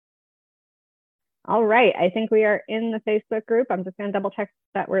All right. I think we are in the Facebook group. I'm just going to double check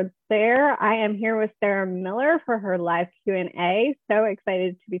that we're there. I am here with Sarah Miller for her live Q&A. So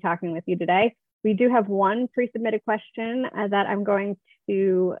excited to be talking with you today. We do have one pre-submitted question that I'm going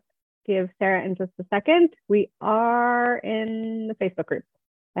to give Sarah in just a second. We are in the Facebook group,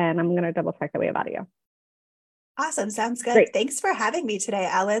 and I'm going to double check that we have audio. Awesome. Sounds good. Great. Thanks for having me today,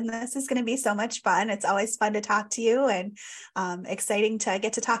 Ellen. This is going to be so much fun. It's always fun to talk to you and exciting to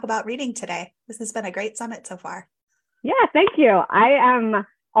get to talk about reading today. This has been a great summit so far. Yeah, thank you. I am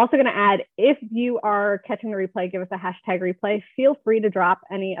also going to add, if you are catching the replay, give us a hashtag replay. Feel free to drop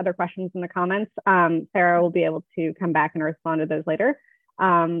any other questions in the comments. Sarah will be able to come back and respond to those later.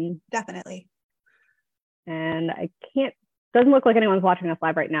 Definitely. And doesn't look like anyone's watching us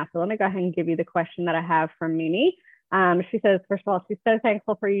live right now. So let me go ahead and give you the question that I have from Mimi. She says, first of all, she's so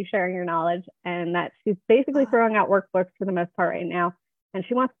thankful for you sharing your knowledge and that she's basically throwing out workbooks for the most part right now. And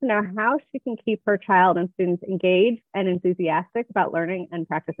she wants to know how she can keep her child and students engaged and enthusiastic about learning and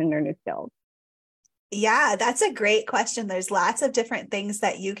practicing their new skills. Yeah, that's a great question. There's lots of different things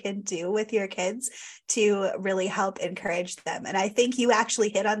that you can do with your kids to really help encourage them. And I think you actually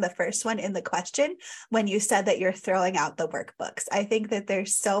hit on the first one in the question when you said that you're throwing out the workbooks. I think that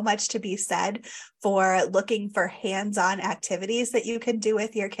there's so much to be said for looking for hands-on activities that you can do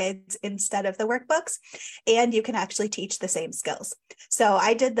with your kids instead of the workbooks, and you can actually teach the same skills. So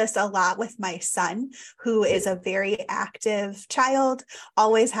I did this a lot with my son, who is a very active child,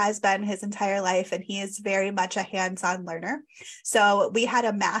 always has been his entire life, and he is very much a hands-on learner. So we had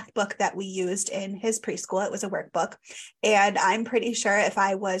a math book that we used in his preschool. It was a workbook. And I'm pretty sure if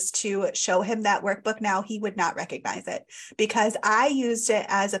I was to show him that workbook now, he would not recognize it, because I used it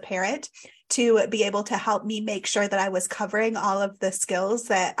as a parent to be able to help me make sure that I was covering all of the skills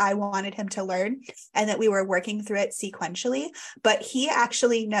that I wanted him to learn and that we were working through it sequentially. But he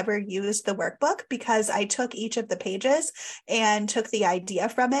actually never used the workbook because I took each of the pages and took the idea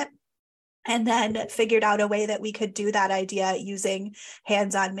from it and then figured out a way that we could do that idea using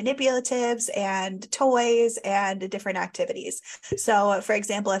hands-on manipulatives and toys and different activities. So for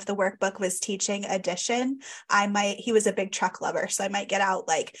example, if the workbook was teaching addition, he was a big truck lover. So I might get out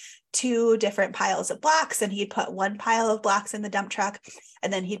like 2 different piles of blocks, and he'd put one pile of blocks in the dump truck,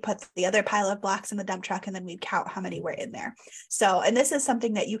 and then he'd put the other pile of blocks in the dump truck, and then we'd count how many were in there. So, and this is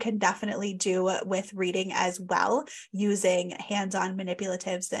something that you can definitely do with reading as well, using hands-on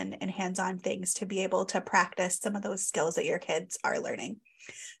manipulatives and hands-on things to be able to practice some of those skills that your kids are learning.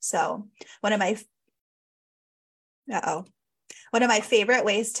 So one of my favorite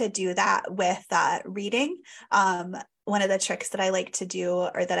ways to do that with reading, one of the tricks that I like to do,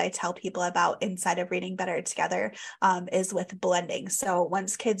 or that I tell people about inside of Reading Better Together, is with blending. So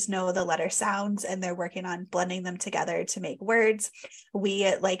once kids know the letter sounds and they're working on blending them together to make words,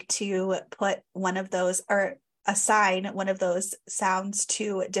 we like to put one of those, or assign one of those sounds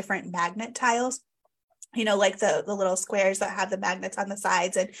to different magnet tiles. Like the little squares that have the magnets on the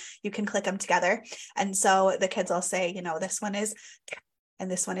sides, and you can click them together. And so the kids will say, this one is, and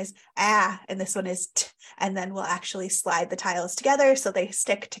this one is and this one is t, and then we'll actually slide the tiles together so they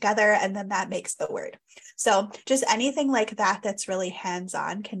stick together, and then that makes the word. So just anything like that that's really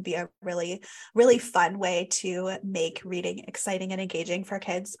hands-on can be a really, really fun way to make reading exciting and engaging for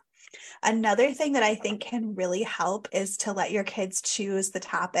kids. Another thing that I think can really help is to let your kids choose the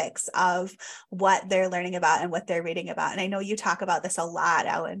topics of what they're learning about and what they're reading about. And I know you talk about this a lot,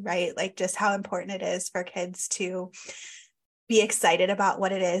 Ellen, right? Like just how important it is for kids to be excited about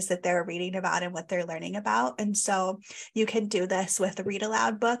what it is that they're reading about and what they're learning about. And so you can do this with read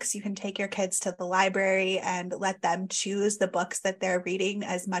aloud books. You can take your kids to the library and let them choose the books that they're reading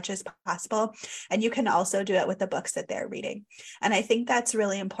as much as possible. And you can also do it with the books that they're reading. And I think that's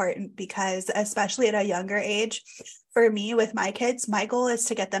really important because, especially at a younger age, for me with my kids, my goal is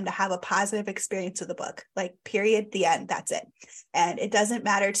to get them to have a positive experience with the book, like period, the end, that's it. And it doesn't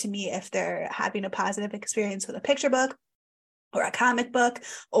matter to me if they're having a positive experience with a picture book or a comic book,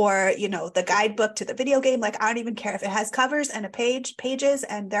 or, the guidebook to the video game. Like, I don't even care if it has covers and pages,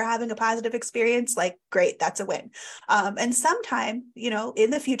 and they're having a positive experience, like, great, that's a win. And sometime,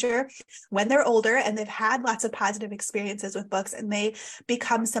 in the future, when they're older and they've had lots of positive experiences with books and they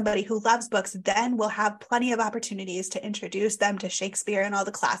become somebody who loves books, then we'll have plenty of opportunities to introduce them to Shakespeare and all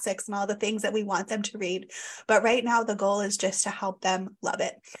the classics and all the things that we want them to read. But right now, the goal is just to help them love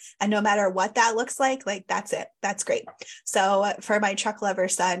it. And no matter what that looks like, that's it. That's great. So for my truck lover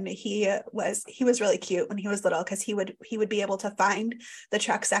son, he was really cute when he was little, because he would be able to find the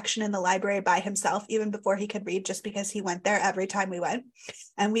truck section in the library by himself even before he could read, just because he went there every time we went.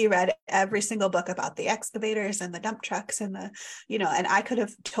 And we read every single book about the excavators and the dump trucks and and I could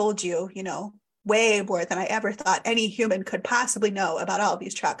have told you, way more than I ever thought any human could possibly know about all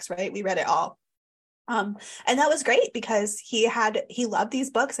these trucks, right? We read it all. And that was great because he loved these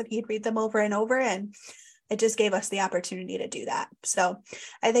books and he'd read them over and over, and it just gave us the opportunity to do that. So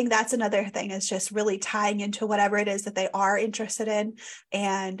I think that's another thing, is just really tying into whatever it is that they are interested in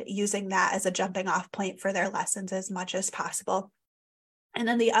and using that as a jumping off point for their lessons as much as possible. And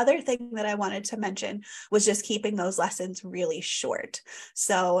then the other thing that I wanted to mention was just keeping those lessons really short.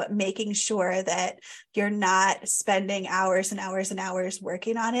 So making sure that you're not spending hours and hours and hours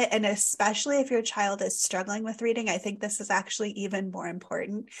working on it. And especially if your child is struggling with reading, I think this is actually even more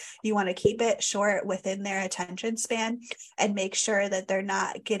important. You want to keep it short within their attention span and make sure that they're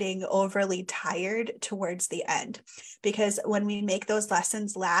not getting overly tired towards the end. Because when we make those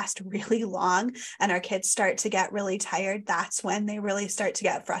lessons last really long and our kids start to get really tired, that's when they really start to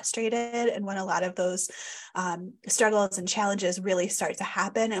get frustrated, and when a lot of those struggles and challenges really start to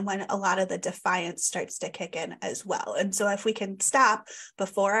happen, and when a lot of the defiance starts to kick in as well. And so if we can stop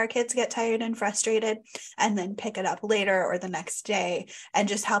before our kids get tired and frustrated, and then pick it up later or the next day and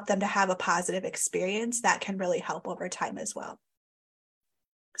just help them to have a positive experience, that can really help over time as well.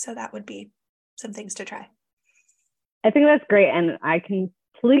 So that would be some things to try. I think that's great. And I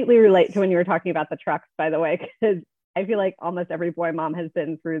completely relate to when you were talking about the trucks, by the way, because I feel like almost every boy mom has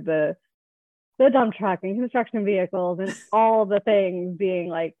been through the dump truck and construction vehicles and all the things being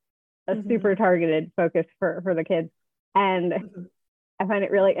like a super targeted focus for the kids. And I find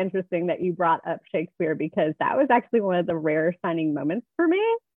it really interesting that you brought up Shakespeare, because that was actually one of the rare signing moments for me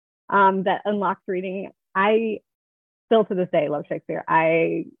that unlocked reading. I still to this day love Shakespeare.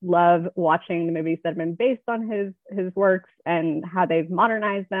 I love watching the movies that have been based on his works and how they've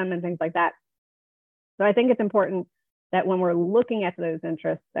modernized them and things like that. So I think it's important that when we're looking at those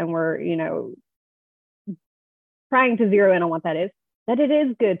interests and we're, trying to zero in on what that is, that it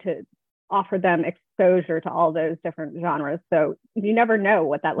is good to offer them exposure to all those different genres. So you never know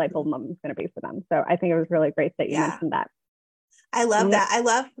what that light bulb moment is going to be for them. So I think it was really great that you mentioned that. I love that. I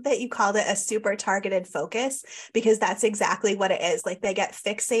love that you called it a super targeted focus, because that's exactly what it is. Like, they get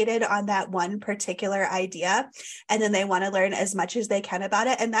fixated on that one particular idea, and then they want to learn as much as they can about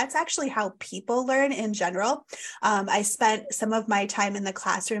it. And that's actually how people learn in general. I spent some of my time in the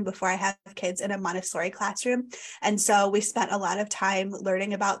classroom before I have kids in a Montessori classroom. And so we spent a lot of time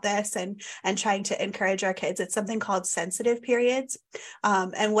learning about this and trying to encourage our kids. It's something called sensitive periods.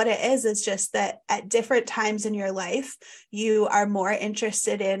 And what it is just that at different times in your life, you are more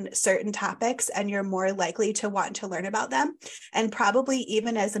interested in certain topics and you're more likely to want to learn about them. And probably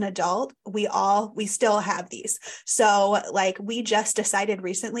even as an adult, we still have these. So like, we just decided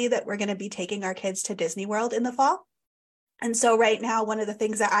recently that we're going to be taking our kids to Disney World in the fall. And so right now, one of the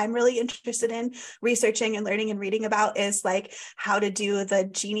things that I'm really interested in researching and learning and reading about is like how to do the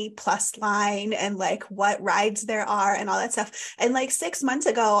Genie Plus line and like what rides there are and all that stuff. And like 6 months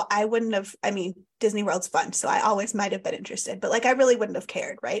ago, Disney World's fun, so I always might have been interested, but like I really wouldn't have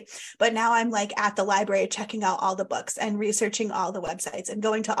cared, right? But now I'm like at the library checking out all the books and researching all the websites and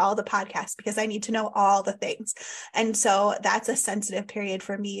going to all the podcasts because I need to know all the things. And so that's a sensitive period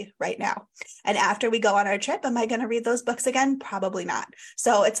for me right now. And after we go on our trip, am I going to read those books again? Probably not.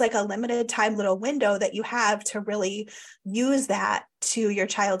 So it's like a limited time little window that you have to really use that to your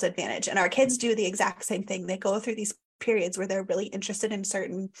child's advantage. And our kids do the exact same thing. They go through these periods where they're really interested in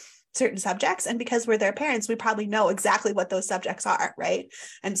certain subjects, and because we're their parents, we probably know exactly what those subjects are, right?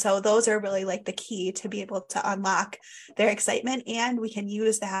 And so those are really like the key to be able to unlock their excitement, and we can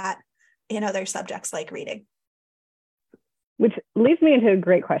use that in other subjects like reading. Which leads me into a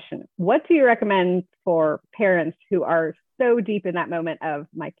great question. What do you recommend for parents who are so deep in that moment of,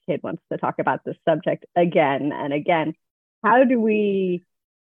 my kid wants to talk about this subject again and again? How do we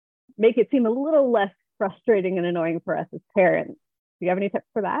make it seem a little less frustrating and annoying for us as parents? Do you have any tips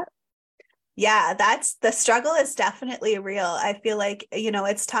for that? Yeah, the struggle is definitely real. I feel like,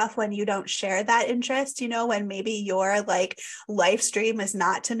 it's tough when you don't share that interest, when maybe your like life stream is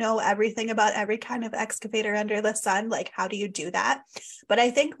not to know everything about every kind of excavator under the sun. Like, how do you do that? But I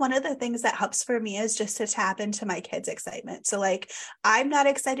think one of the things that helps for me is just to tap into my kids' excitement. So like, I'm not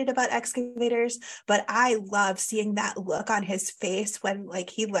excited about excavators, but I love seeing that look on his face when like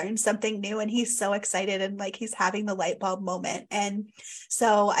he learns something new and he's so excited and like he's having the light bulb moment. And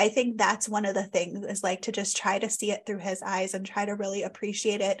so I think that's one of the things, is like to just try to see it through his eyes and try to really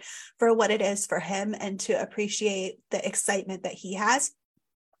appreciate it for what it is for him and to appreciate the excitement that he has.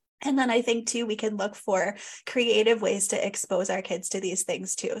 And then I think too, we can look for creative ways to expose our kids to these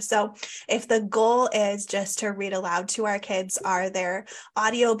things too. So if the goal is just to read aloud to our kids, are there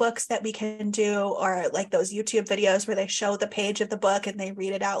audiobooks that we can do, or like those YouTube videos where they show the page of the book and they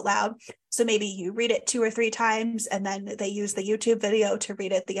read it out loud? So maybe you read it 2 or 3 times and then they use the YouTube video to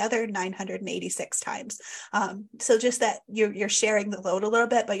read it the other 986 times. So just that you're sharing the load a little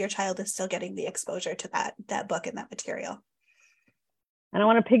bit, but your child is still getting the exposure to that book and that material. And I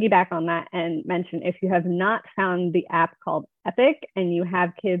want to piggyback on that and mention, if you have not found the app called Epic and you have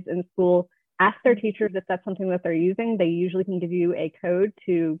kids in school, ask their teachers if that's something that they're using. They usually can give you a code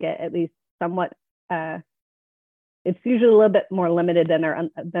to get at least somewhat, it's usually a little bit more limited than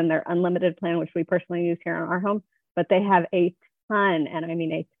their unlimited plan, which we personally use here in our home, but they have a ton, and I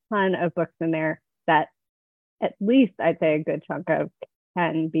mean a ton of books in there that at least I'd say a good chunk of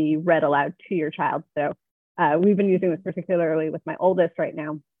can be read aloud to your child. So we've been using this particularly with my oldest right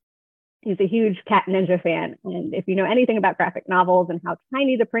now. He's a huge Cat Ninja fan. And if you know anything about graphic novels and how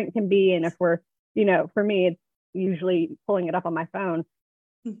tiny the print can be, and if we're, for me, it's usually pulling it up on my phone.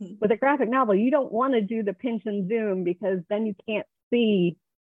 Mm-hmm. With a graphic novel, you don't want to do the pinch and zoom, because then you can't see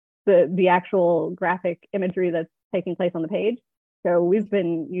the actual graphic imagery that's taking place on the page. So we've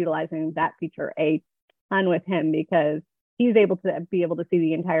been utilizing that feature a ton with him, because he's able to see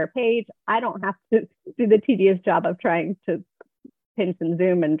the entire page. I don't have to do the tedious job of trying to pinch and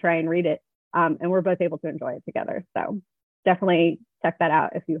zoom and try and read it. And we're both able to enjoy it together. So definitely check that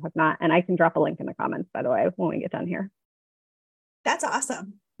out if you have not. And I can drop a link in the comments, by the way, when we get done here. That's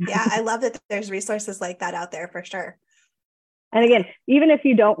awesome. Yeah, I love that there's resources like that out there for sure. And again, even if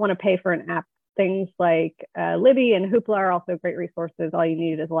you don't want to pay for an app, things like Libby and Hoopla are also great resources. All you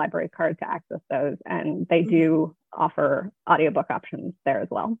need is a library card to access those. And they do offer audiobook options there as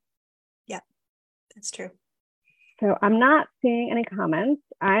well. Yeah, that's true. So I'm not seeing any comments.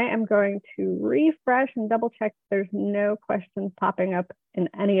 I am going to refresh and double check there's no questions popping up in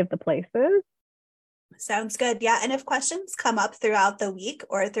any of the places. Sounds good. Yeah. And if questions come up throughout the week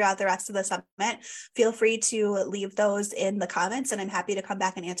or throughout the rest of the summit, feel free to leave those in the comments and I'm happy to come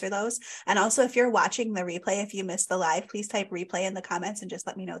back and answer those. And also, if you're watching the replay, if you missed the live, please type replay in the comments and just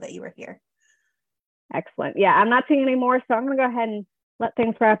let me know that you were here. Excellent. Yeah, I'm not seeing any more, so I'm going to go ahead and let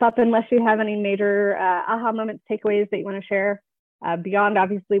things wrap up, unless you have any major aha moments, takeaways that you want to share beyond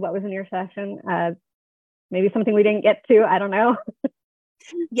obviously what was in your session. Maybe something we didn't get to, I don't know.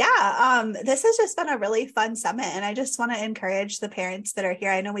 Yeah, this has just been a really fun summit, and I just want to encourage the parents that are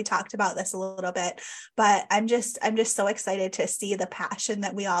here. I know we talked about this a little bit, but I'm just so excited to see the passion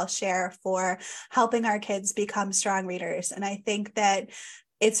that we all share for helping our kids become strong readers. And I think that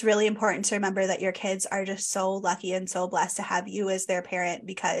it's really important to remember that your kids are just so lucky and so blessed to have you as their parent,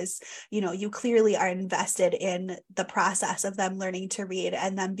 because, you clearly are invested in the process of them learning to read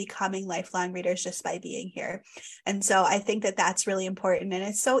and them becoming lifelong readers just by being here. And so I think that that's really important. And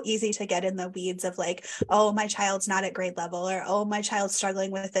it's so easy to get in the weeds of like, oh, my child's not at grade level, or, oh, my child's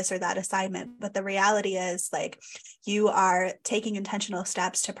struggling with this or that assignment. But the reality is, like, you are taking intentional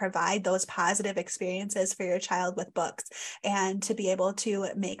steps to provide those positive experiences for your child with books, and to be able to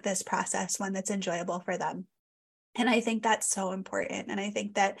make this process one that's enjoyable for them. And I think that's so important. And I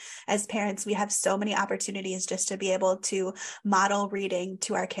think that as parents, we have so many opportunities just to be able to model reading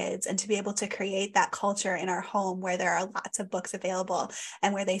to our kids and to be able to create that culture in our home where there are lots of books available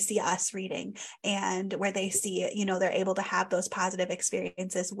and where they see us reading and where they see, they're able to have those positive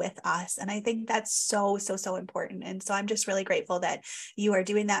experiences with us. And I think that's so, so, so important. And so I'm just really grateful that you are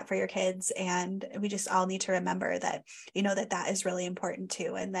doing that for your kids. And we just all need to remember that, that is really important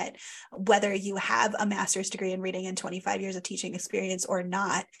too. And that whether you have a master's degree in reading and 25 years of teaching experience or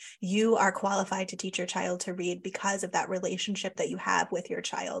not, you are qualified to teach your child to read because of that relationship that you have with your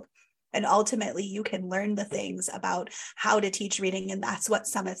child. And ultimately, you can learn the things about how to teach reading, and that's what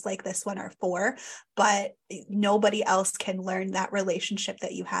summits like this one are for. But nobody else can learn that relationship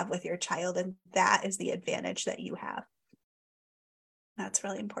that you have with your child, and that is the advantage that you have. That's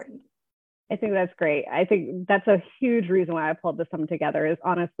really important. I think that's great. I think that's a huge reason why I pulled this summit together, is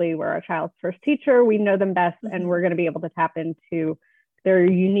honestly, we're our child's first teacher. We know them best, and we're going to be able to tap into their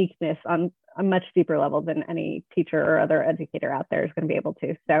uniqueness on a much deeper level than any teacher or other educator out there is going to be able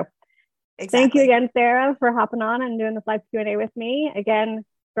to. So Thank you again, Sarah, for hopping on and doing this live Q&A with me. Again,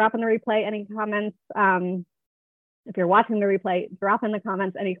 drop in the replay any comments. If you're watching the replay, drop in the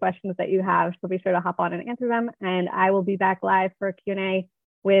comments any questions that you have. So be sure to hop on and answer them. And I will be back live for a Q&A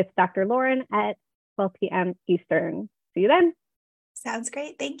with Dr. Lauren at 12 p.m. Eastern. See you then. Sounds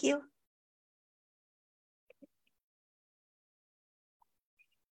great. Thank you.